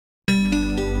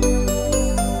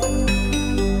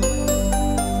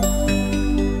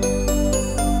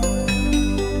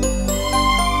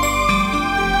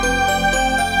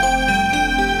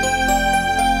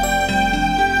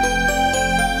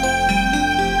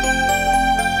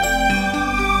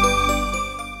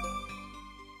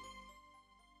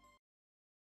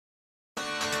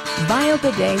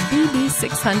BIDET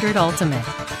BB-600 Ultimate,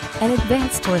 an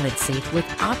advanced toilet seat with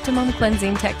optimum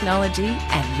cleansing technology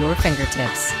at your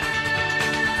fingertips.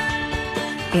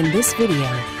 In this video,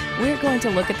 we're going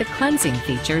to look at the cleansing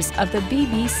features of the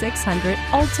BB-600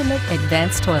 Ultimate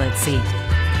Advanced Toilet Seat.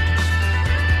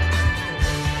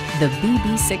 The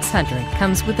BB-600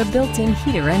 comes with a built-in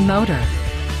heater and motor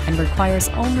and requires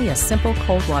only a simple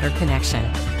cold water connection.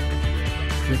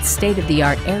 With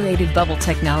state-of-the-art aerated bubble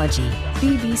technology,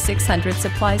 BB-600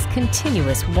 supplies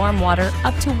continuous warm water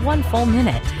up to 1 full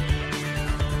minute.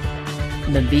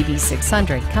 The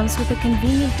BB-600 comes with a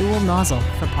convenient dual nozzle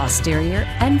for posterior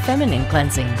and feminine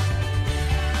cleansing.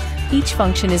 Each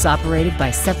function is operated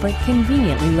by separate,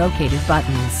 conveniently located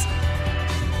buttons.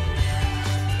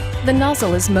 The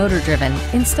nozzle is motor-driven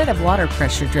instead of water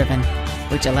pressure-driven,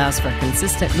 which allows for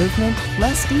consistent movement,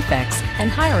 less defects, and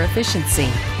higher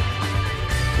efficiency.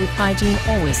 With hygiene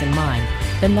always in mind,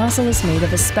 the nozzle is made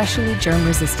of a specially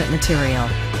germ-resistant material.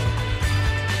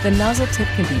 The nozzle tip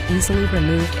can be easily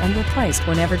removed and replaced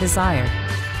whenever desired.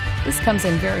 This comes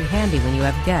in very handy when you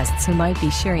have guests who might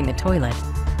be sharing the toilet,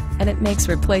 and it makes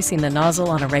replacing the nozzle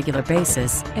on a regular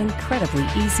basis incredibly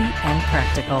easy and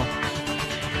practical.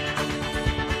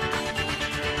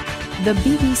 The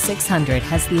BB-600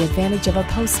 has the advantage of a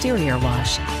posterior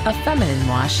wash, a feminine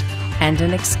wash, and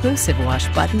an exclusive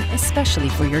wash button especially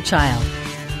for your child.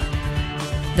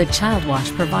 The child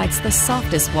wash provides the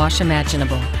softest wash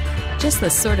imaginable, just the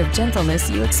sort of gentleness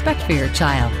you expect for your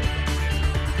child.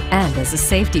 And as a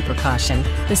safety precaution,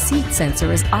 the seat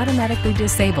sensor is automatically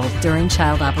disabled during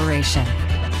child operation.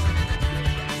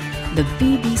 The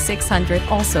BB-600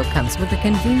 also comes with a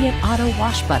convenient auto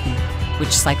wash button, which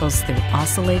cycles through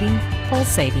oscillating,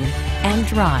 pulsating, and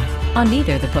dry on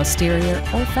either the posterior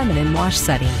or feminine wash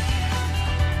setting.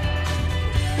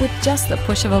 With just the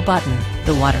push of a button,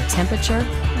 the water temperature,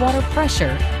 water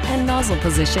pressure, and nozzle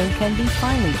position can be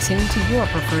finely tuned to your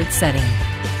preferred setting.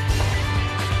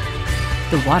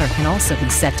 The water can also be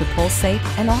set to pulsate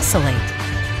and oscillate.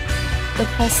 The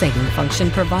pulsating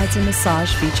function provides a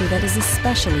massage feature that is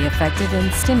especially effective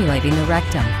in stimulating the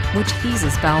rectum, which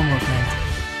eases bowel movement.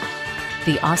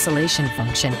 The oscillation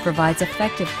function provides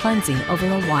effective cleansing over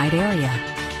a wide area.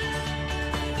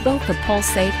 Both the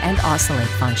pulsate and oscillate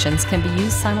functions can be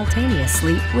used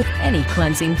simultaneously with any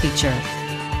cleansing feature.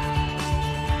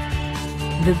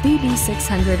 The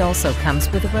BB-600 also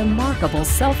comes with a remarkable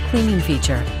self-cleaning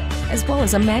feature, as well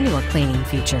as a manual cleaning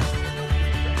feature.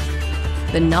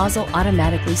 The nozzle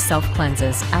automatically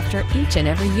self-cleanses after each and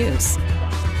every use.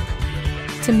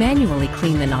 To manually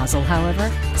clean the nozzle,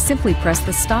 however, simply press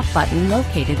the stop button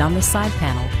located on the side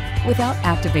panel without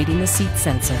activating the seat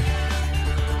sensor.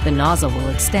 The nozzle will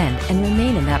extend and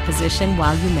remain in that position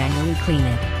while you manually clean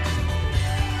it.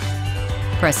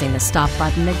 Pressing the stop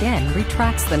button again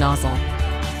retracts the nozzle.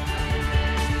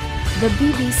 The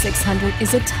BB-600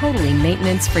 is a totally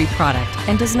maintenance-free product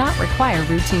and does not require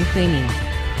routine cleaning.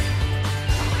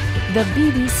 The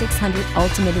BB-600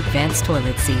 Ultimate Advanced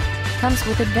Toilet Seat comes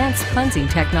with advanced cleansing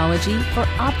technology for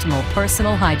optimal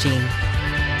personal hygiene.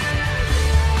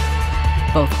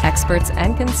 Both experts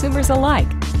and consumers alike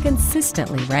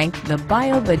consistently rank the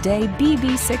BIDET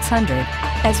BB-600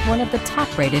 as one of the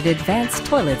top-rated advanced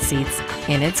toilet seats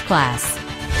in its class.